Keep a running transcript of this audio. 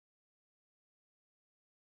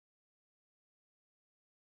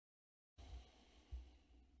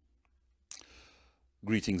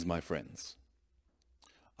Greetings, my friends.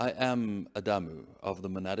 I am Adamu of the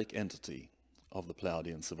monadic entity of the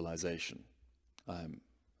Pleiadian civilization. I'm,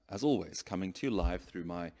 as always, coming to you live through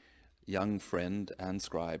my young friend and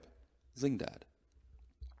scribe, Zingdad.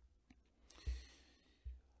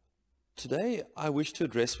 Today, I wish to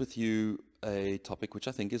address with you a topic which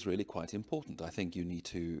I think is really quite important. I think you need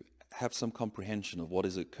to have some comprehension of what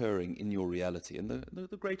is occurring in your reality and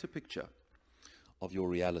the greater picture of your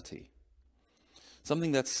reality.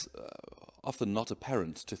 Something that's often not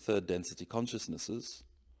apparent to third density consciousnesses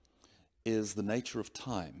is the nature of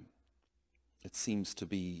time. It seems to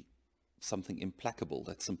be something implacable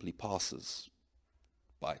that simply passes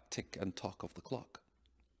by tick and tock of the clock.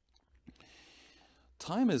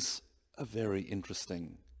 Time is a very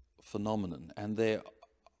interesting phenomenon, and there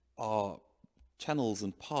are channels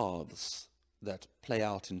and paths that play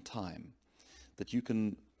out in time that you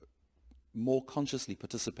can more consciously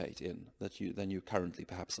participate in than you currently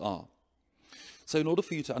perhaps are. So in order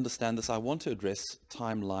for you to understand this, I want to address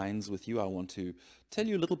timelines with you. I want to tell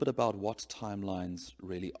you a little bit about what timelines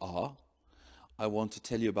really are. I want to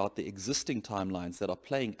tell you about the existing timelines that are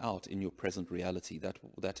playing out in your present reality,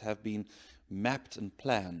 that have been mapped and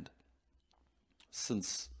planned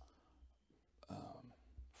since,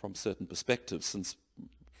 from certain perspectives, since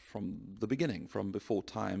from the beginning, from before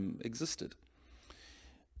time existed.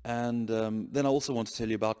 And then I also want to tell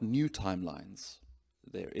you about new timelines.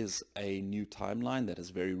 There is a new timeline that has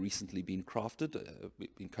very recently been crafted,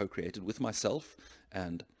 been co-created with myself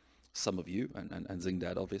and some of you, and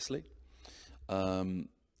Zingdad, obviously.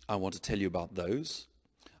 I want to tell you about those.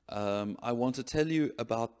 I want to tell you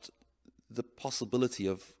about the possibility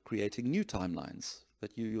of creating new timelines,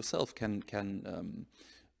 that you yourself can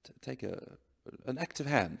take an active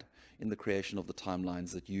hand in the creation of the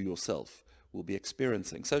timelines that you yourself will be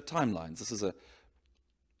experiencing. So timelines, this is a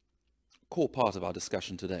core part of our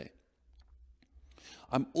discussion today.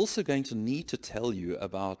 I'm also going to need to tell you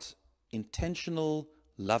about intentional,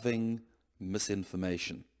 loving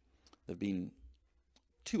misinformation. There have been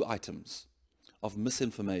 2 items of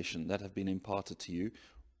misinformation that have been imparted to you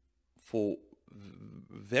for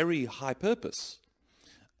very high purpose.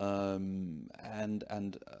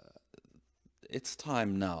 It's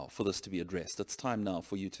time now for this to be addressed. It's time now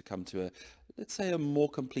for you to come to let's say, a more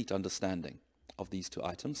complete understanding of these 2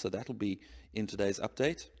 items. So that'll be in today's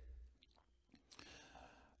update.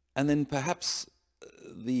 And then perhaps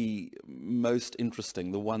the most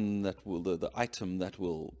interesting, the one that will, the item that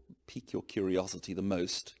will pique your curiosity the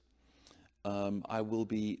most, I will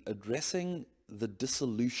be addressing the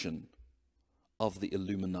dissolution of the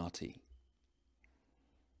Illuminati.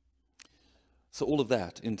 So all of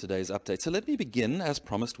that in today's update. So let me begin, as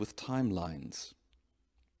promised, with timelines.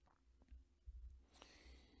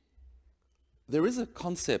 There is a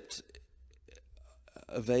concept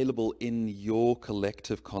available in your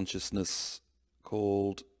collective consciousness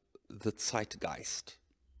called the Zeitgeist.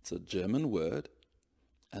 It's a German word,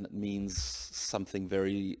 and it means something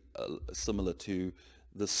very similar to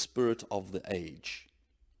the spirit of the age.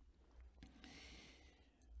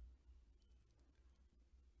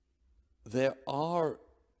 There are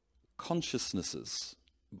consciousnesses,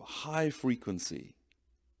 high frequency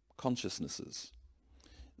consciousnesses,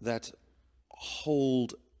 that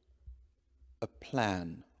hold a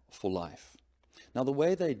plan for life. Now, the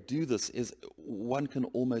way they do this is one can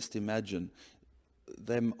almost imagine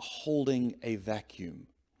them holding a vacuum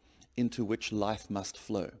into which life must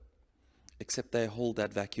flow, except they hold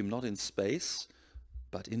that vacuum not in space,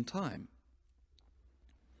 but in time.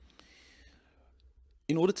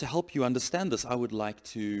 In order to help you understand this, I would like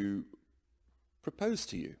to propose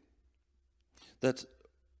to you that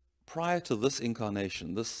prior to this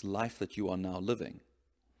incarnation, this life that you are now living,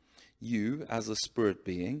 you, as a spirit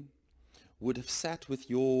being, would have sat with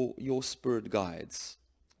your spirit guides,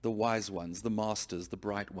 the wise ones, the masters, the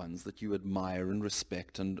bright ones that you admire and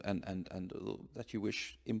respect and that you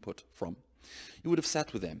wish input from. You would have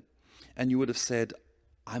sat with them, and you would have said,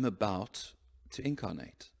 I'm about to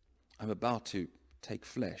incarnate. I'm about to take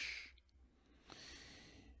flesh.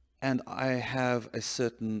 And I have a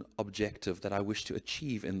certain objective that I wish to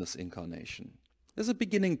achieve in this incarnation. There's a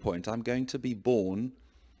beginning point. I'm going to be born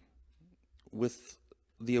with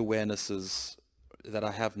the awarenesses that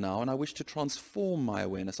I have now, and I wish to transform my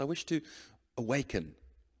awareness. I wish to awaken,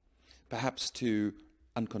 perhaps to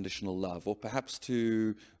unconditional love, or perhaps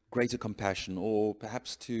to greater compassion, or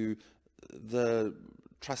perhaps to the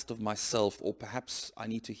trust of myself, or perhaps I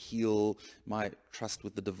need to heal my trust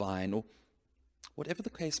with the divine, or Whatever the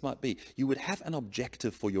case might be, you would have an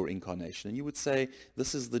objective for your incarnation, and you would say,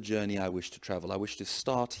 this is the journey I wish to travel. I wish to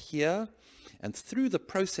start here, and through the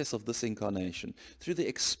process of this incarnation, through the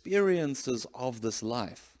experiences of this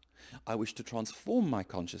life, I wish to transform my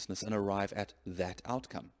consciousness and arrive at that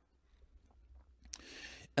outcome.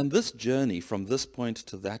 And this journey from this point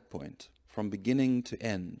to that point, from beginning to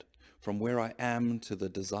end, from where I am to the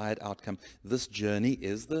desired outcome, this journey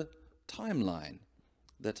is the timeline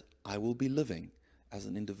that I will be living as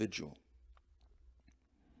an individual.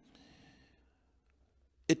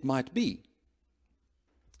 It might be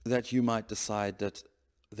that you might decide that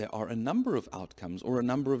there are a number of outcomes or a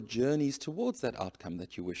number of journeys towards that outcome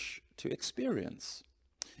that you wish to experience.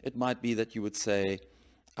 It might be that you would say,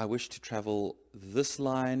 I wish to travel this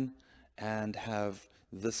line and have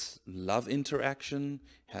this love interaction,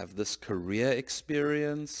 have this career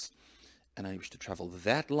experience, and I wish to travel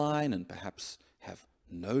that line and perhaps have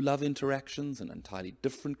no love interactions, an entirely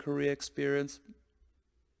different career experience.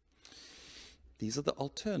 These are the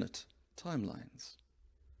alternate timelines.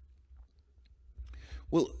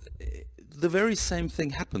 Well, the very same thing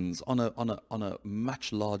happens on a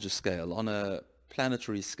much larger scale, on a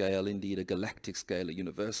planetary scale, indeed a galactic scale, a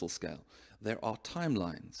universal scale. There are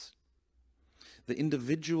timelines. The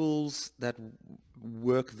individuals that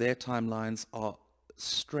work their timelines are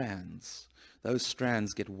strands. Those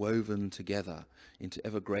strands get woven together into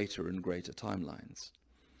ever greater and greater timelines.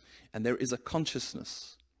 And there is a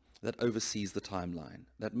consciousness that oversees the timeline,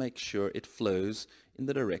 that makes sure it flows in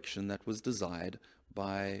the direction that was desired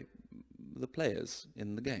by the players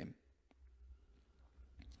in the game.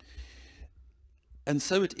 And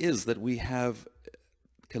so it is that we have,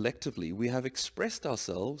 collectively, we have expressed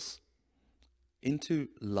ourselves into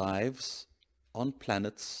lives on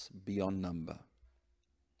planets beyond number,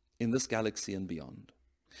 in this galaxy and beyond.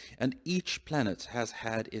 And each planet has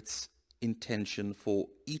had its intention for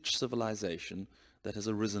each civilization that has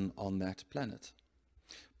arisen on that planet.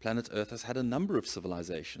 Planet Earth has had a number of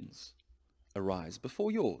civilizations arise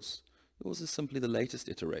before yours. Yours is simply the latest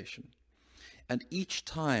iteration. And each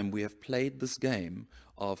time we have played this game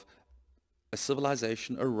of a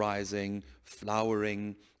civilization arising,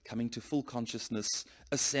 flowering, coming to full consciousness,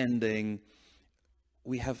 ascending,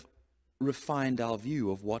 we have refined our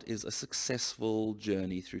view of what is a successful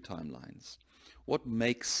journey through timelines. What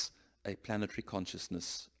makes a planetary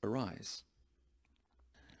consciousness arise?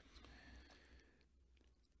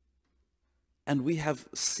 And we have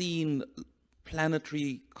seen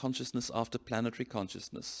planetary consciousness after planetary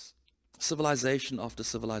consciousness, civilization after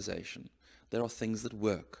civilization. There are things that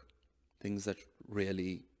work, things that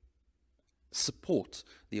really support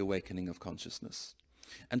the awakening of consciousness.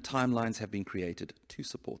 And timelines have been created to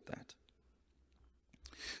support that.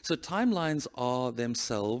 So timelines are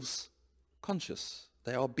themselves conscious.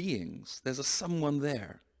 They are beings. There's a someone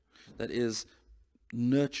there that is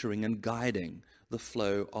nurturing and guiding the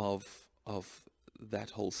flow of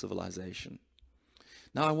that whole civilization.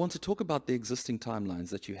 Now I want to talk about the existing timelines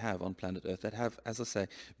that you have on planet Earth that have, as I say,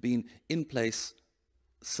 been in place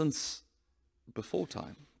since before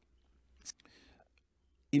time.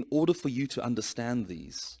 In order for you to understand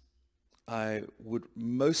these, I would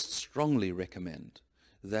most strongly recommend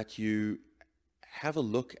that you have a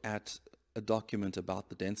look at a document about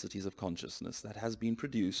the densities of consciousness that has been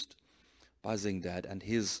produced by Zingdad and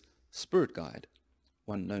his spirit guide,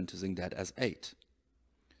 one known to Zingdad as 8.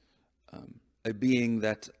 A being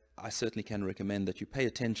that I certainly can recommend that you pay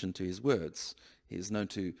attention to his words. He is known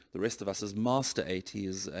to the rest of us as Master 8. He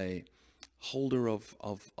is a holder of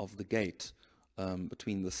the gate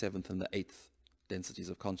between the 7th and the 8th densities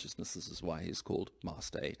of consciousness. This is why he is called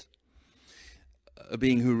Master 8. A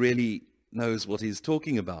being who really knows what he's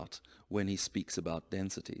talking about when he speaks about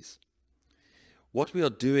densities. What we are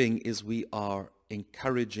doing is we are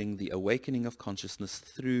encouraging the awakening of consciousness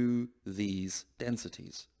through these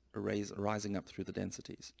densities, arising up through the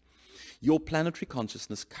densities. Your planetary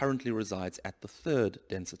consciousness currently resides at the 3rd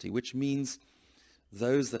density, which means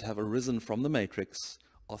those that have arisen from the matrix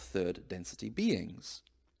are 3rd density beings.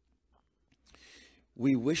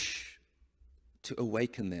 We wish to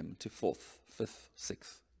awaken them to 4th, 5th,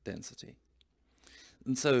 6th density.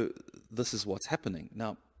 And so this is what's happening.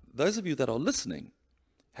 Now, those of you that are listening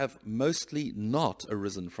have mostly not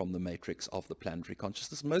arisen from the matrix of the planetary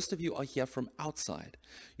consciousness. Most of you are here from outside.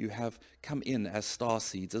 You have come in as star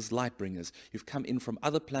seeds, as light bringers. You've come in from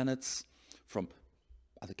other planets, from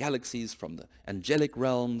other galaxies, from the angelic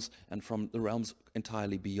realms, and from the realms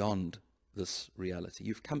entirely beyond this reality.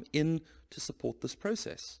 You've come in to support this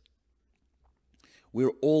process.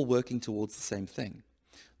 We're all working towards the same thing,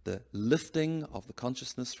 the lifting of the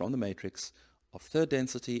consciousness from the matrix of third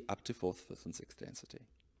density up to fourth, fifth, and sixth density.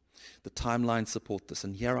 The timelines support this,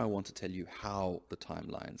 and here I want to tell you how the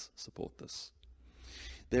timelines support this.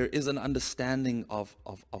 There is an understanding of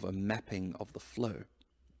a mapping of the flow.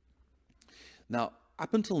 Now,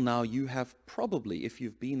 up until now, you have probably, if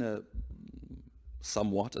you've been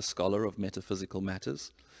somewhat a scholar of metaphysical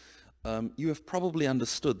matters, you have probably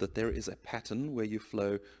understood that there is a pattern where you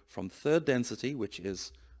flow from third density, which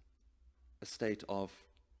is a state of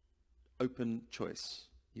open choice.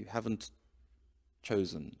 You haven't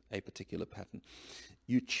chosen a particular pattern.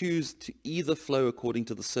 You choose to either flow according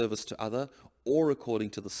to the service to other or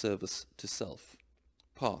according to the service to self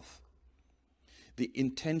path. The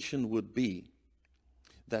intention would be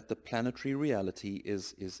that the planetary reality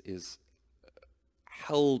is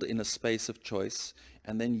held in a space of choice,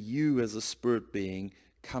 and then you as a spirit being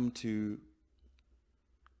come to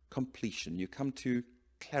completion. You come to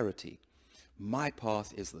clarity. My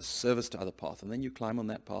path is the service to other path, and then you climb on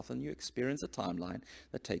that path and you experience a timeline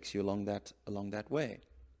that takes you along that way.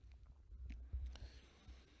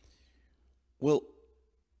 Well,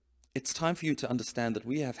 it's time for you to understand that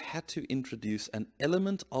we have had to introduce an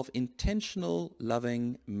element of intentional,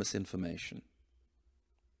 loving misinformation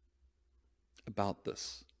about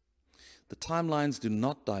this. The timelines do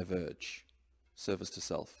not diverge service to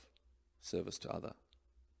self, service to other.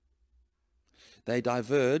 They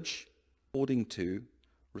diverge according to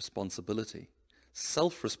responsibility,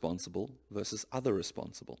 self-responsible versus other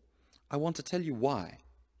responsible. I want to tell you why.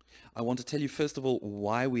 I want to tell you, first of all,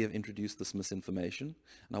 why we have introduced this misinformation,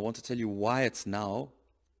 and I want to tell you why it's now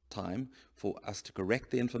time for us to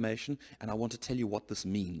correct the information, and I want to tell you what this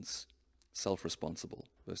means, self-responsible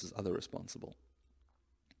versus other responsible.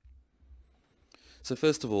 So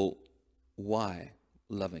first of all, why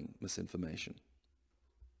loving misinformation?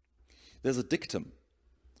 There's a dictum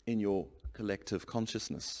in your collective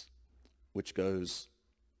consciousness which goes,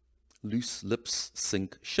 loose lips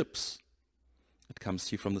sink ships. It comes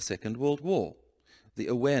to you from the Second World War. The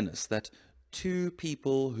awareness that two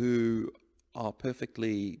people who are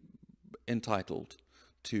perfectly entitled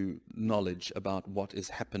to knowledge about what is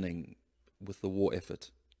happening with the war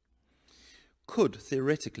effort could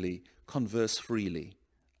theoretically converse freely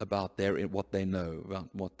about what they know, about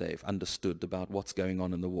what they've understood, about what's going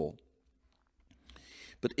on in the war.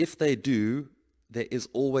 But if they do, there is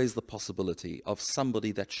always the possibility of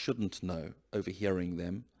somebody that shouldn't know overhearing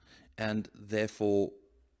them and therefore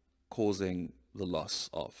causing the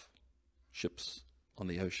loss of ships on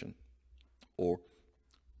the ocean or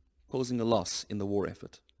causing a loss in the war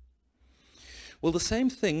effort. Well, the same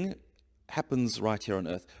thing happens right here on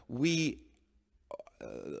Earth. We,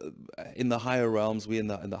 in the higher realms, we in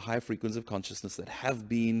the higher frequencies of consciousness that have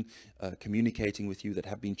been communicating with you, that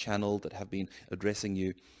have been channeled, that have been addressing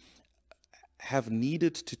you, have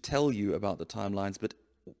needed to tell you about the timelines, but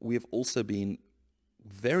we have also been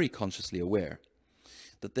very consciously aware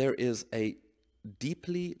that there is a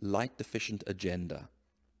deeply light deficient agenda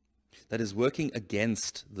that is working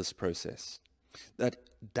against this process, that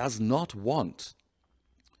does not want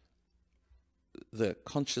the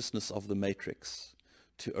consciousness of the matrix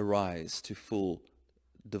to arise to full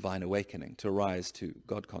divine awakening, to arise to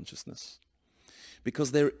God consciousness.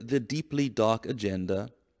 Because the deeply dark agenda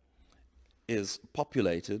is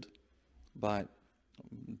populated by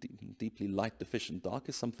deeply light deficient. Dark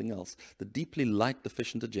is something else. The deeply light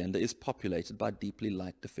deficient agenda is populated by deeply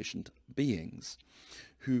light deficient beings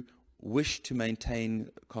who wish to maintain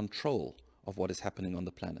control of what is happening on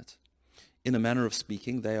the planet. In a manner of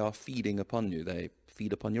speaking, they are feeding upon you. They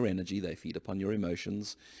feed upon your energy. They feed upon your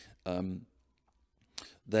emotions.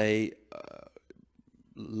 They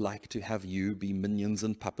like to have you be minions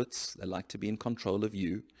and puppets. They like to be in control of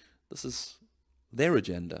you. This is their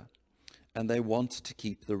agenda. And they want to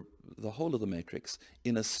keep the whole of the matrix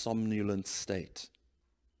in a somnolent state.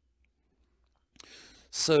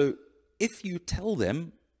 So if you tell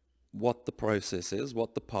them what the process is,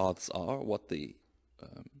 what the paths are, what the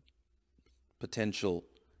potential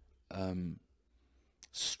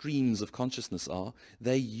streams of consciousness are,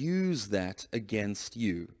 they use that against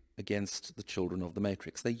you, against the children of the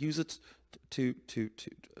matrix. They use it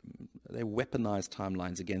they weaponize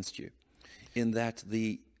timelines against you, in that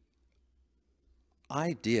the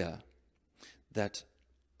idea that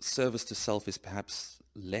service to self is perhaps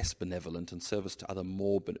less benevolent and service to other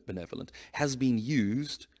more benevolent has been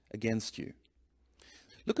used against you.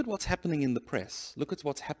 Look at what's happening in the press. Look at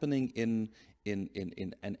what's happening in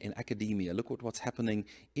academia. Look at what's happening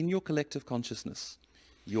in your collective consciousness.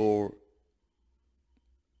 Your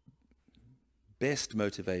best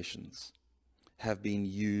motivations have been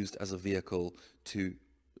used as a vehicle to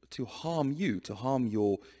to harm you, to harm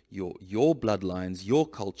your bloodlines, your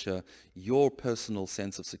culture, your personal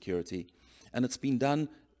sense of security. And it's been done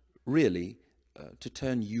really to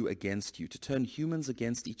turn you against you, to turn humans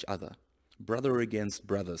against each other, brother against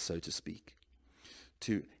brother, so to speak,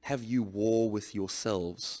 to have you war with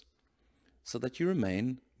yourselves so that you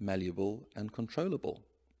remain malleable and controllable.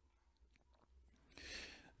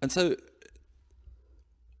 And so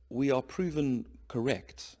we are proven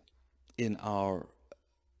correct in our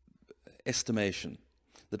estimation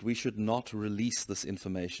that we should not release this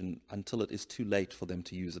information until it is too late for them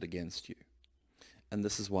to use it against you. And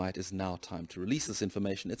this is why it is now time to release this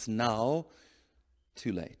information. It's now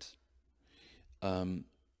too late.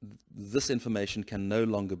 This information can no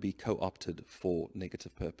longer be co-opted for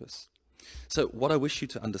negative purpose. So what I wish you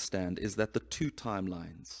to understand is that the two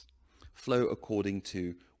timelines flow according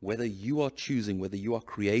to whether you are choosing, whether you are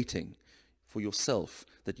creating for yourself,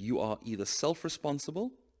 that you are either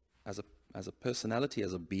self-responsible as a personality,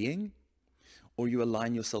 as a being, or you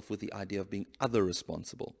align yourself with the idea of being other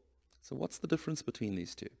responsible. So what's the difference between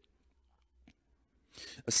these two?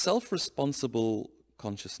 A self-responsible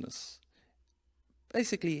consciousness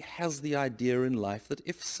basically has the idea in life that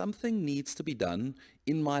if something needs to be done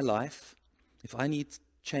in my life, if I need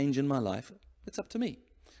change in my life, it's up to me.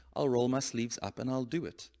 I'll roll my sleeves up and I'll do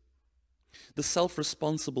it. The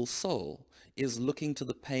self-responsible soul is looking to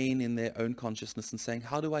the pain in their own consciousness and saying,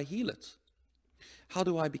 how do I heal it? How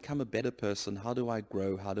do I become a better person? How do I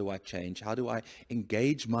grow? How do I change? How do I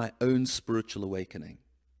engage my own spiritual awakening?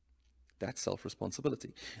 That's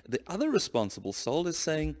self-responsibility. The other responsible soul is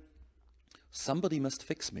saying, somebody must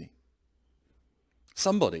fix me.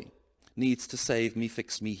 Somebody needs to save me,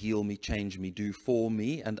 fix me, heal me, change me, do for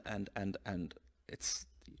me, and it's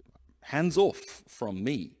hands off from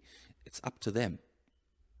me. It's up to them.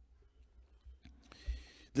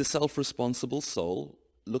 The self-responsible soul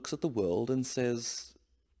looks at the world and says,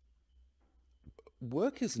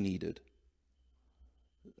 work is needed.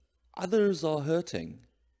 Others are hurting.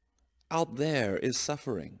 Out there is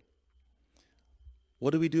suffering.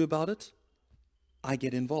 What do we do about it? I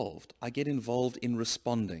get involved. I get involved in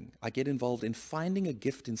responding. I get involved in finding a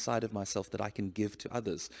gift inside of myself that I can give to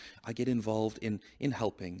others. I get involved in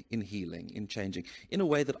helping, in healing, in changing, in a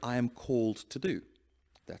way that I am called to do.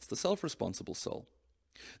 That's the self-responsible soul.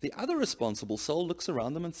 The other responsible soul looks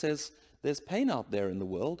around them and says, there's pain out there in the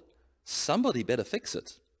world. Somebody better fix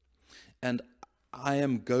it. And I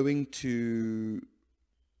am going to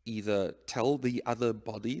either tell the other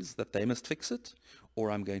bodies that they must fix it,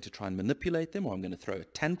 or I'm going to try and manipulate them, or I'm going to throw a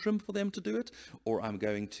tantrum for them to do it, or I'm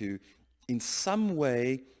going to in some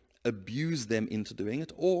way abuse them into doing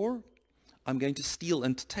it, or I'm going to steal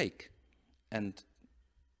and take, and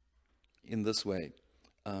in this way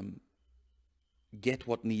get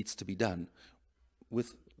what needs to be done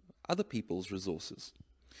with other people's resources.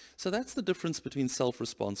 So that's the difference between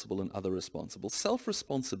self-responsible and other responsible.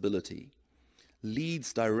 Self-responsibility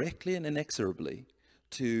leads directly and inexorably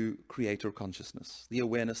to creator consciousness, the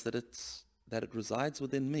awareness that it resides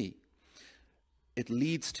within me. It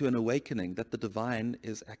leads to an awakening that the divine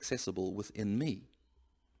is accessible within me.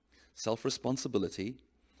 Self-responsibility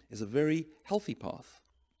is a very healthy path.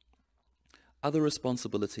 Other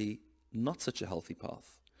responsibility, not such a healthy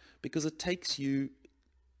path, because it takes you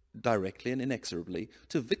directly and inexorably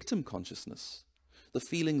to victim consciousness, the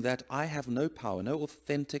feeling that I have no power, no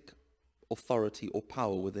authentic authority or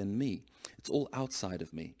power within me. It's all outside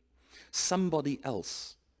of me. Somebody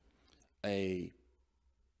else, a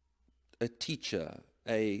teacher,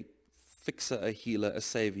 a fixer, a healer, a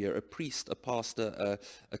savior, a priest, a pastor,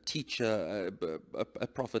 a teacher, a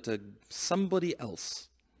prophet, somebody else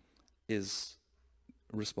is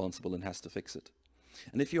responsible and has to fix it.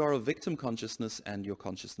 And if you are a victim consciousness and your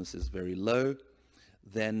consciousness is very low,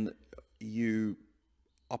 then you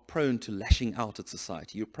are prone to lashing out at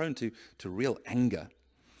society. You're prone to real anger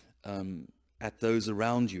at those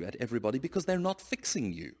around you, at everybody, because they're not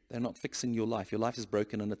fixing you. They're not fixing your life. Your life is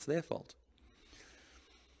broken and it's their fault.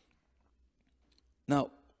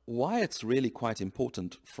 Now, why it's really quite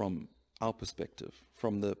important from our perspective,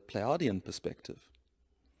 from the Pleiadian perspective,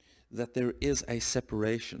 that there is a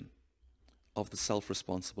separation of the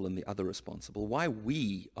self-responsible and the other responsible, why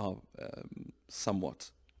we are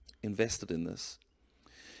somewhat invested in this,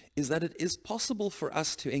 is that it is possible for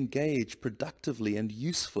us to engage productively and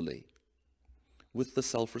usefully with the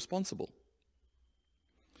self-responsible.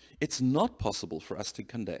 It's not possible for us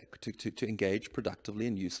to engage productively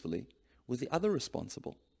and usefully with the other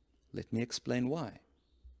responsible. Let me explain why.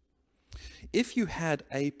 If you had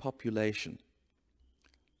a population,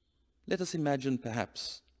 let us imagine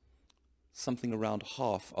perhaps something around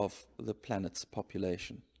half of the planet's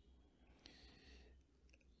population,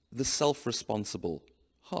 the self-responsible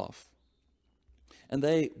half. And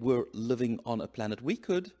they were living on a planet. We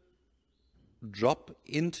could drop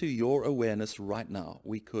into your awareness right now.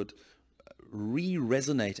 We could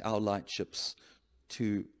re-resonate our light ships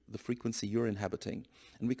to the frequency you're inhabiting.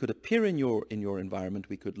 And we could appear in your environment.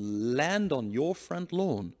 We could land on your front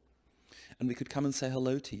lawn. And we could come and say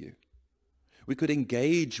hello to you. We could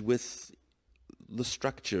engage with the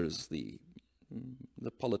structures, the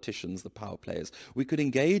politicians, the power players. We could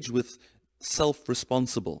engage with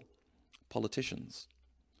self-responsible politicians.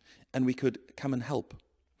 And we could come and help.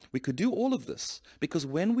 We could do all of this because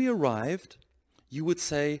when we arrived, you would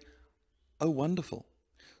say, oh, wonderful.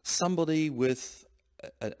 Somebody with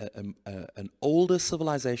an older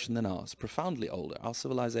civilization than ours, profoundly older. Our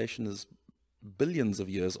civilization is billions of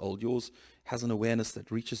years old. Yours has an awareness that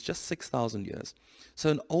reaches just 6,000 years. So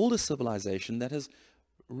an older civilization that has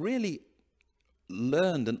really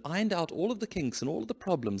learned and ironed out all of the kinks and all of the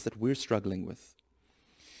problems that we're struggling with.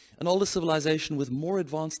 An older civilization with more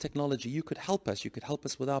advanced technology. You could help us. You could help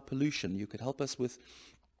us with our pollution. You could help us with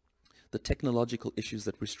the technological issues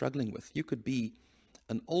that we're struggling with. You could be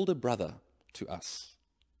an older brother to us.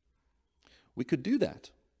 We could do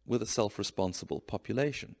that with a self-responsible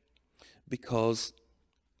population because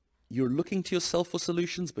you're looking to yourself for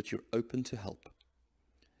solutions, but you're open to help.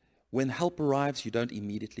 When help arrives, you don't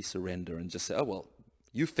immediately surrender and just say, oh, well,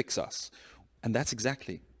 you fix us. And that's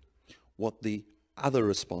exactly what the other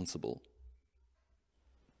responsible,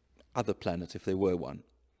 other planet, if there were one,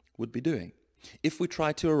 would be doing. If we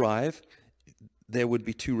try to arrive, there would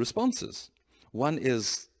be two responses. One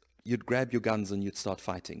is you'd grab your guns and you'd start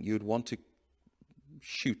fighting. You'd want to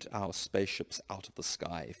shoot our spaceships out of the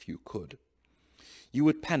sky if you could. You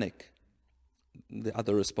would panic. The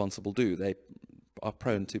other responsible do. They are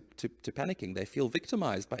prone to panicking. They feel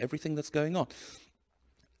victimized by everything that's going on.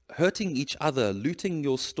 Hurting each other, looting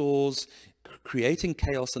your stores, creating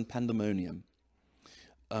chaos and pandemonium.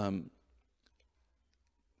 And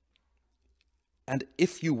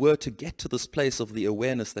if you were to get to this place of the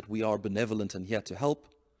awareness that we are benevolent and here to help,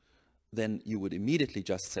 then you would immediately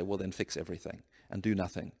just say, well, then fix everything and do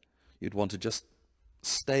nothing. You'd want to just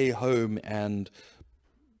stay home and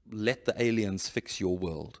let the aliens fix your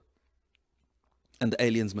world. And the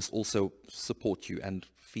aliens must also support you and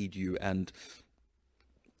feed you and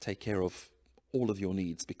take care of all of your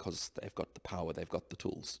needs because they've got the power, they've got the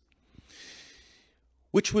tools.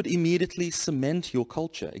 Which would immediately cement your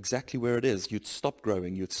culture exactly where it is. You'd stop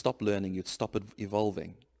growing, you'd stop learning, you'd stop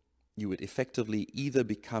evolving. You would effectively either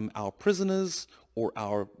become our prisoners or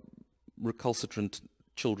our recalcitrant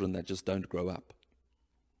children that just don't grow up.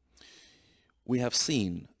 We have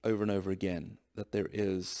seen over and over again that there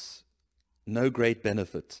is no great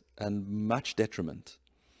benefit and much detriment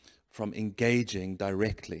from engaging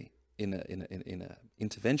directly in a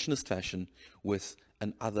interventionist fashion with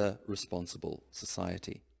an other responsible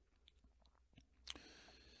society.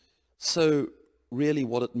 So really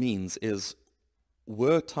what it means is,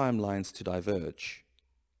 were timelines to diverge,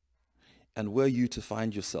 and were you to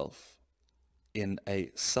find yourself in a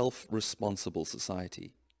self-responsible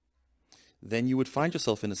society, then you would find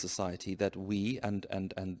yourself in a society that we and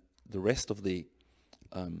the rest of the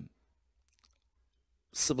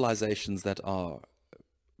civilizations that are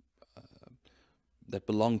that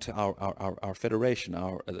belong to our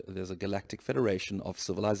federation. There's a galactic federation of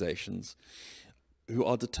civilizations who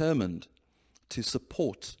are determined to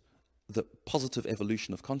support the positive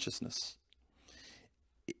evolution of consciousness.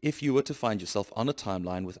 If you were to find yourself on a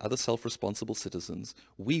timeline with other self-responsible citizens,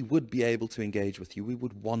 we would be able to engage with you. We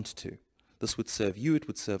would want to. This would serve you, it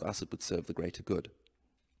would serve us, it would serve the greater good.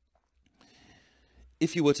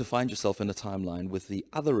 If you were to find yourself in a timeline with the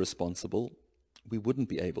other responsible, we wouldn't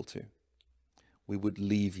be able to. We would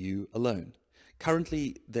leave you alone.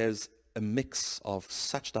 Currently, there's a mix of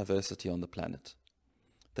such diversity on the planet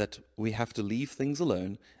that we have to leave things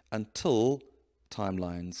alone until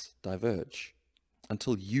timelines diverge,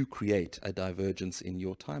 until you create a divergence in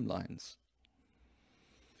your timelines.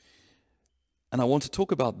 And I want to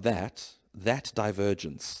talk about that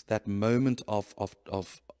divergence, that moment of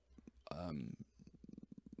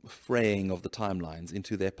fraying of the timelines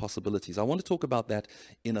into their possibilities. I want to talk about that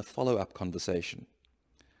in a follow-up conversation.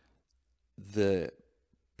 The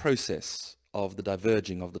process of the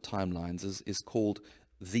diverging of the timelines is called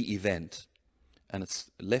the event. And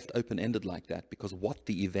it's left open-ended like that because what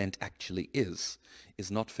the event actually is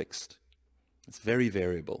not fixed. It's very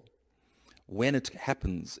variable. When it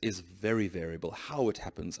happens is very variable. How it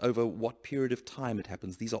happens, over what period of time it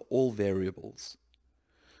happens, these are all variables.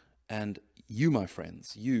 And you, my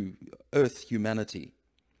friends, you, Earth, humanity,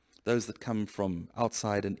 those that come from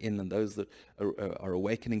outside and in, and those that are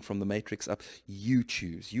awakening from the matrix up. You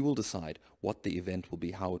choose. You will decide what the event will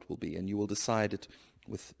be, how it will be, and you will decide it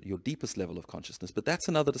with your deepest level of consciousness. But that's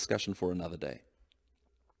another discussion for another day.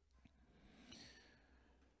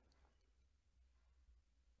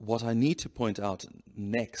 What I need to point out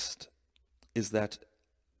next is that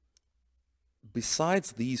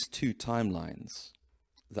besides these two timelines,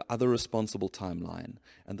 the other responsible timeline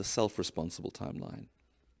and the self-responsible timeline,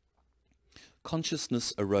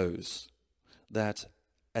 consciousness arose that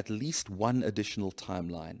at least one additional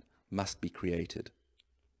timeline must be created,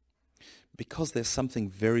 because there's something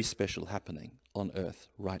very special happening on Earth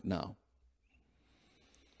right now.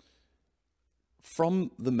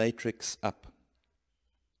 From the matrix up,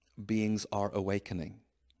 beings are awakening,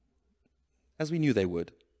 as we knew they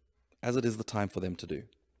would, as it is the time for them to do.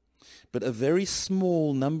 But a very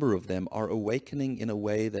small number of them are awakening in a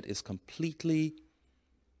way that is completely,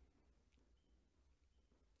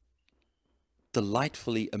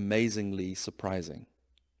 delightfully, amazingly surprising.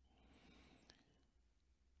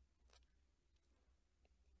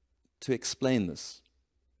 To explain this,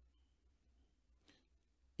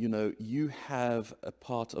 you have a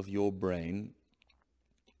part of your brain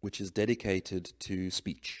which is dedicated to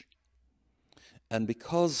speech. And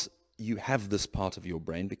because you have this part of your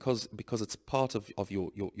brain, because it's part of your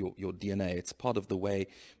DNA, it's part of the way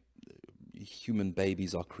human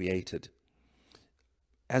babies are created.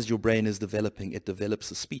 As your brain is developing, it develops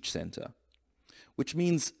a speech center, which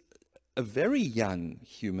means a very young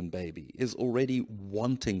human baby is already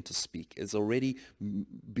wanting to speak, is already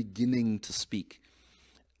beginning to speak,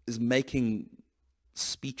 is making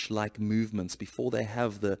speech-like movements before they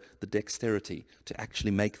have the dexterity to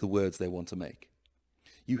actually make the words they want to make.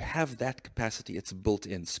 You have that capacity. It's built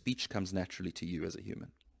in. Speech comes naturally to you as a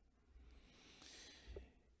human.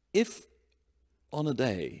 If on a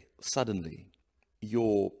day, suddenly,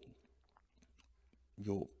 your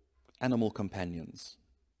animal companions,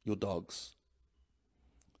 your dogs,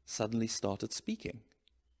 suddenly started speaking,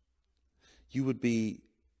 you would be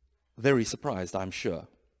very surprised, I'm sure,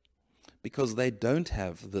 because they don't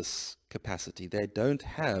have this capacity. They don't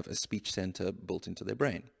have a speech center built into their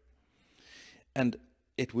brain. And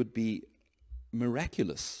it would be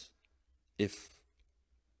miraculous if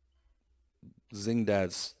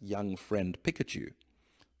Zingdad's young friend Pikachu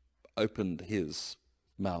opened his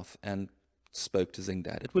mouth and spoke to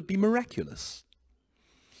Zingdad. It would be miraculous.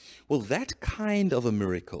 Well, that kind of a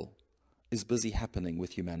miracle is busy happening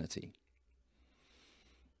with humanity.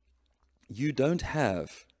 You don't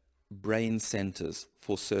have brain centers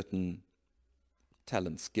for certain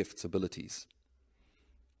talents, gifts, abilities.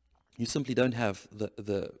 You simply don't have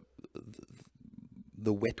the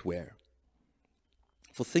wetware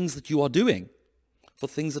for things that you are doing, for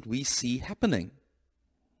things that we see happening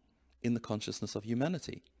in the consciousness of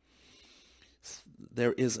humanity.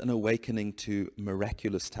 There is an awakening to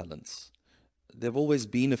miraculous talents. There have always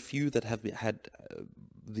been a few that have had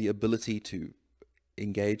the ability to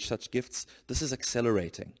engage such gifts. This is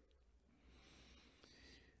accelerating.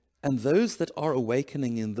 And those that are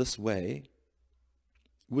awakening in this way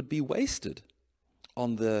would be wasted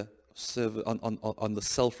on the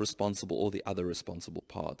self-responsible or the other responsible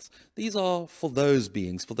paths. These are for those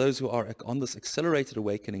beings, for those who are on this accelerated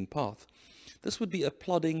awakening path. This would be a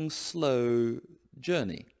plodding, slow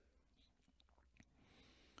journey.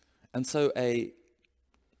 And so a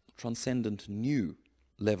transcendent new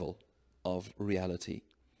level of reality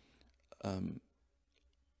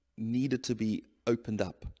needed to be opened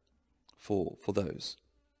up for those.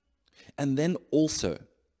 And then also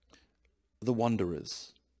the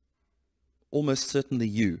wanderers, almost certainly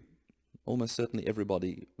you, almost certainly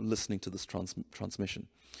everybody listening to this transmission,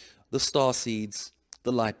 the star seeds,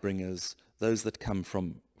 the light bringers, those that come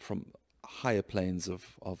from higher planes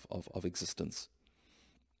of existence.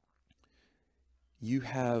 You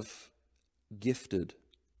have gifted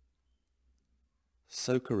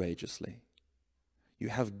so courageously. You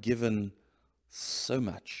have given so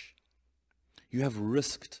much. You have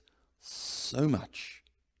risked so much.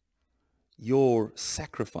 Your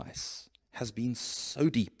sacrifice has been so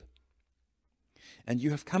deep. And you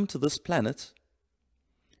have come to this planet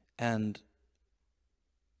and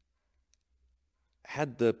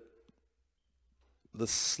had the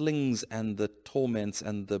slings and the torments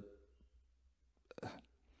and the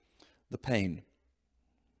pain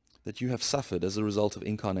that you have suffered as a result of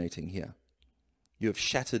incarnating here. You have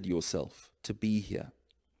shattered yourself to be here.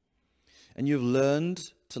 And you've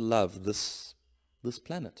learned to love this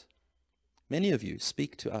planet. Many of you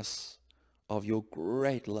speak to us of your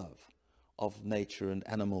great love of nature and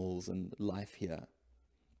animals and life here.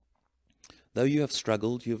 Though you have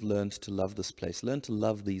struggled, you have learned to love this place, learn to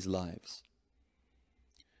love these lives.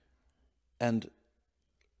 And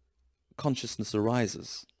consciousness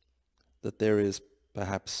arises that there is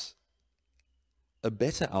perhaps a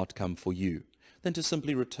better outcome for you than to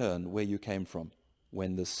simply return where you came from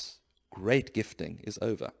when this great gifting is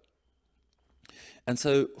over. And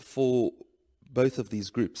so for both of these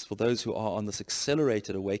groups, for those who are on this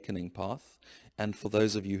accelerated awakening path, and for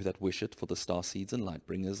those of you that wish it, for the starseeds and light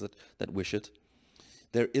bringers that wish it,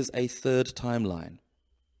 there is a third timeline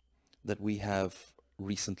that we have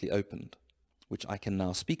recently opened, which I can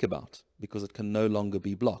now speak about because it can no longer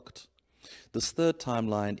be blocked. This third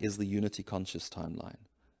timeline is the unity conscious timeline,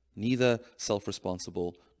 neither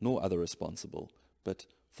self-responsible nor other responsible, but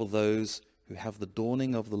for those who have the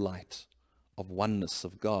dawning of the light, of oneness,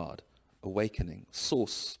 of God, awakening,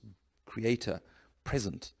 source, creator,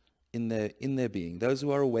 present in their being. Those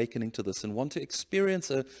who are awakening to this and want to experience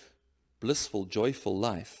a blissful, joyful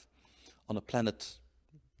life on a planet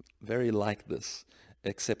very like this,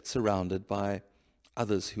 except surrounded by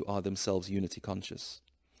others who are themselves unity conscious,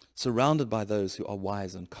 surrounded by those who are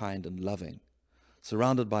wise and kind and loving,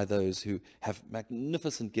 surrounded by those who have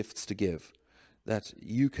magnificent gifts to give, that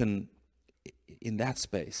you can, in that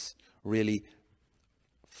space, really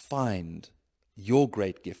find your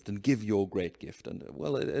great gift and give your great gift. And,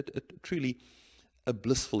 well, truly a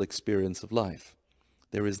blissful experience of life.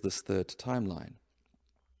 There is this third timeline.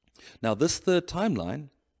 Now, this third timeline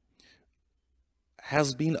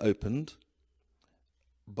has been opened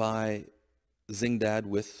by Zingdad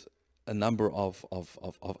with a number of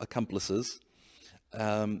accomplices.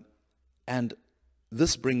 And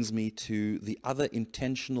this brings me to the other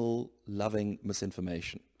intentional, loving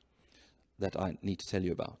misinformation that I need to tell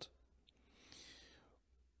you about.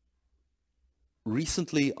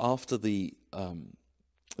 Recently, after the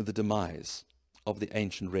demise of the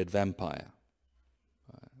ancient red vampire,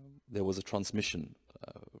 there was a transmission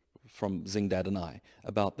from Zingdad and I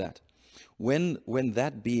about that. When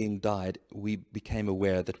that being died, we became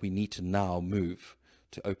aware that we need to now move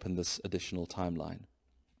to open this additional timeline.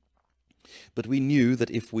 But we knew that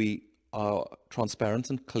if we are transparent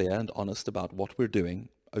and clear and honest about what we're doing,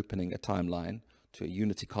 opening a timeline to a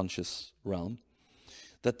unity conscious realm,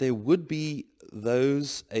 that there would be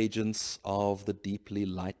those agents of the deeply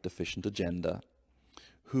light deficient agenda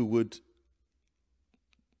who would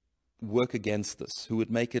work against this, who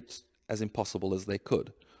would make it as impossible as they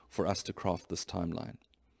could for us to craft this timeline,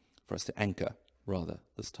 for us to anchor, rather,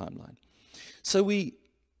 this timeline. So we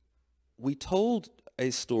told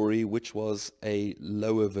a story which was a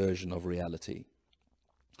lower version of reality.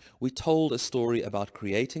 We told a story about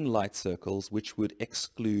creating light circles which would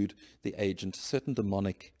exclude the agent, certain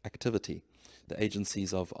demonic activity, the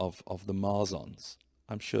agencies of the Marzons.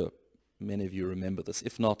 I'm sure many of you remember this.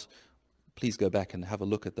 If not, please go back and have a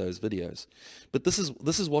look at those videos. But this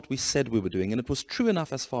is what we said we were doing, and it was true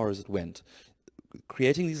enough as far as it went.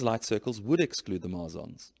 Creating these light circles would exclude the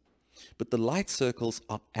Marzons. But the light circles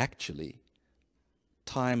are actually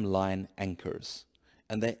timeline anchors,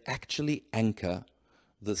 and they actually anchor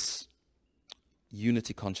this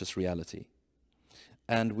unity conscious reality.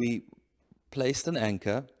 And we placed an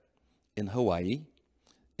anchor in Hawaii,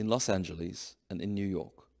 in Los Angeles, and in New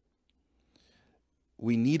York.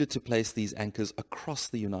 We needed to place these anchors across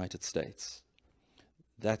the United States.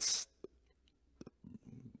 That's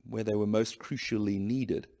where they were most crucially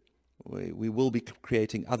needed. We will be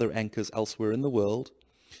creating other anchors elsewhere in the world,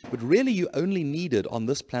 but really you only needed on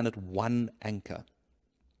this planet one anchor.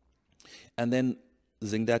 And then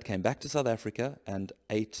Zingdad came back to South Africa, and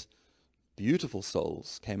 8 beautiful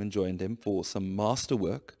souls came and joined him for some master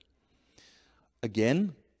work.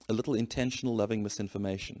 Again, a little intentional loving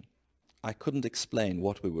misinformation. I couldn't explain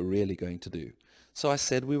what we were really going to do. So I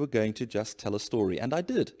said we were going to just tell a story, and I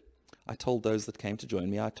did. I told those that came to join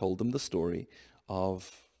me, I told them the story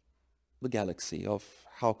of the galaxy, of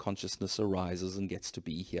how consciousness arises and gets to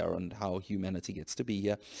be here, and how humanity gets to be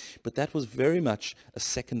here. But that was very much a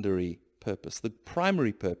secondary purpose. The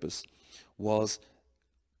primary purpose was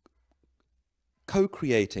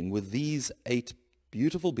co-creating with these 8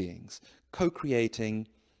 beautiful beings, co-creating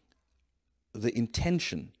the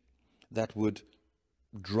intention that would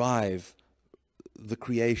drive the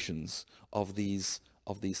creations of these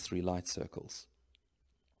 3 light circles.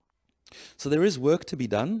 So there is work to be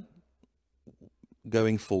done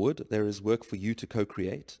going forward. There is work for you to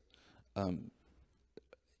co-create.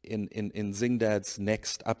 In Zingdad's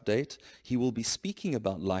next update, he will be speaking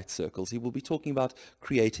about light circles. He will be talking about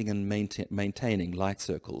creating and maintaining light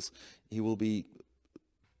circles. He will be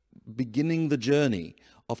beginning the journey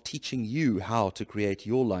of teaching you how to create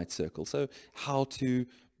your light circle. So how to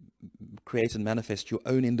create and manifest your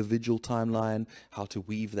own individual timeline, how to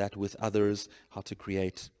weave that with others, how to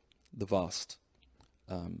create the vast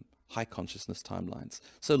high consciousness timelines.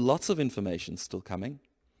 So lots of information still coming.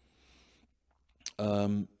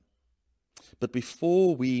 But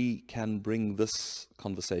before we can bring this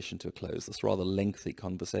conversation to a close, this rather lengthy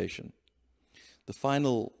conversation, the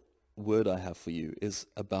final word I have for you is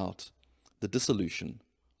about the dissolution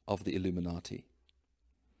of the Illuminati.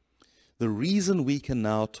 The reason we can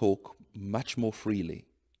now talk much more freely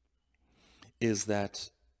is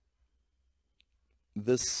that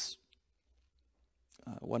this,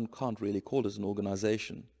 one can't really call it an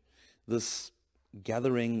organization, this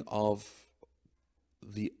gathering of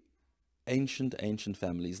the ancient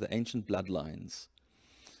families, the ancient bloodlines,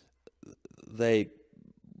 they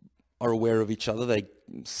are aware of each other. They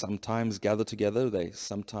sometimes gather together. They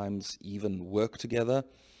sometimes even work together.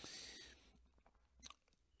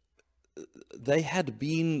 They had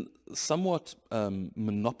been somewhat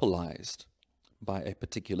monopolized by a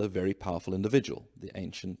particular very powerful individual, the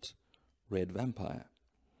ancient red vampire.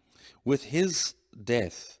 With his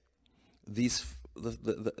death, these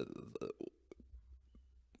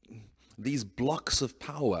blocks of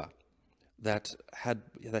power that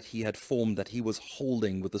he had formed, that he was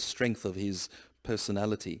holding with the strength of his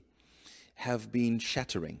personality, have been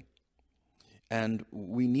shattering. And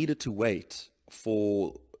we needed to wait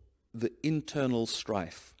for the internal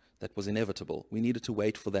strife that was inevitable. We needed to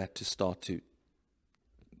wait for that to start to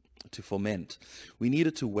foment. We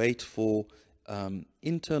needed to wait for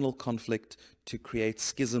internal conflict to create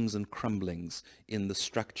schisms and crumblings in the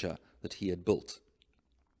structure that he had built.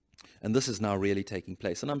 And this is now really taking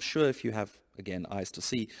place. And I'm sure if you have, again, eyes to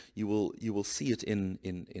see, you will see it in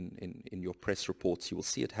your press reports. You will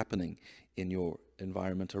see it happening in your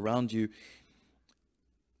environment around you.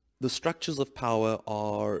 The structures of power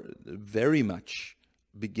are very much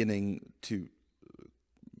beginning to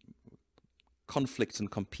conflict and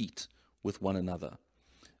compete with one another.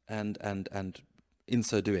 And in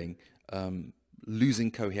so doing,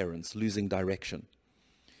 losing coherence, losing direction.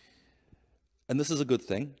 And this is a good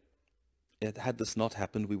thing. Had this not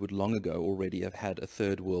happened, we would long ago already have had a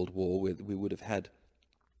third world war. We would have had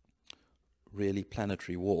really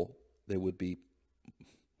planetary war. There would be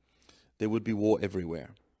war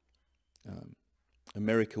everywhere.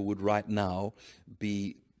 America would right now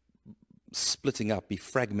be splitting up, be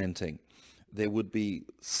fragmenting. There would be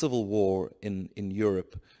civil war in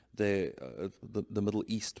Europe. The Middle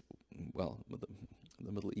East, well,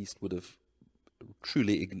 the Middle East would have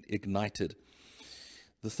truly ignited.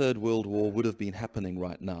 The Third World War would have been happening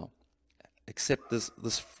right now, except this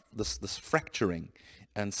fracturing,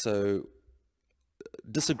 and so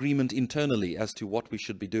disagreement internally as to what we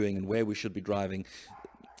should be doing and where we should be driving.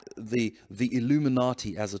 The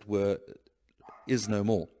Illuminati, as it were, is no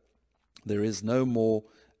more. There is no more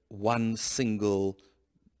one single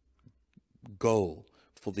goal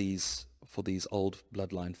for these old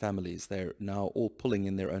bloodline families. They're now all pulling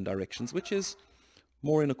in their own directions, which is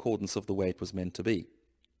more in accordance of the way it was meant to be.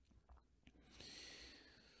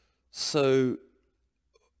 So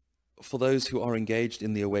for those who are engaged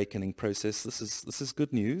in the awakening process, this is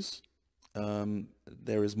good news.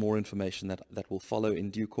 There is more information that will follow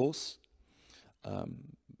in due course.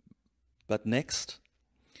 But next,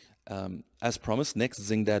 as promised, next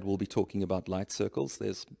Zingdad will be talking about light circles.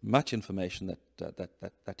 There's much information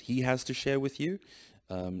that he has to share with you.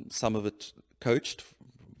 Some of it coached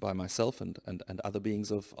by myself and other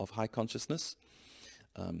beings of high consciousness.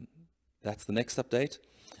 That's the next update.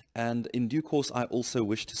 And in due course, I also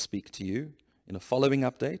wish to speak to you in a following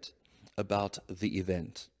update about the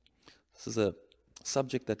event. This is a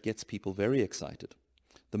subject that gets people very excited.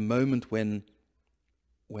 The moment when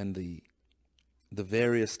the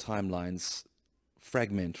various timelines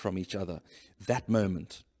fragment from each other, that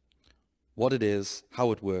moment, what it is,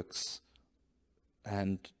 how it works,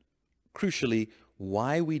 and crucially,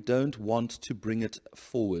 why we don't want to bring it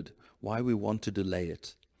forward, why we want to delay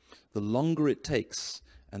it. The longer it takes,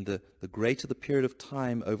 and the greater the period of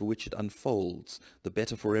time over which it unfolds, the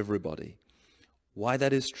better for everybody. Why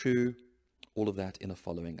that is true, all of that in a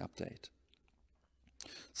following update.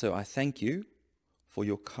 So I thank you for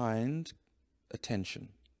your kind attention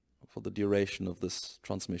for the duration of this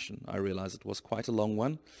transmission. I realize it was quite a long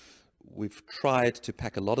one. We've tried to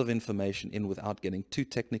pack a lot of information in without getting too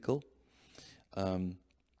technical.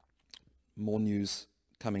 More news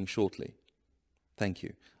coming shortly. Thank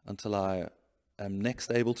you. Until I am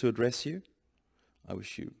next able to address you, I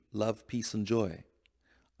wish you love, peace, and joy.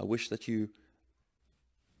 I wish that you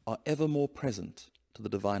are ever more present to the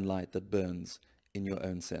divine light that burns in your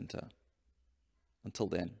own center. Until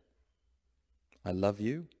then, I love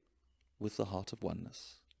you, with the heart of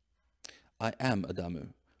oneness. I am Adamu,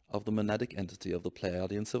 of the monadic entity of the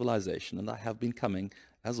Pleiadian civilization, and I have been coming,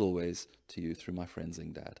 as always, to you through my friend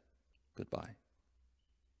Zingdad. Goodbye.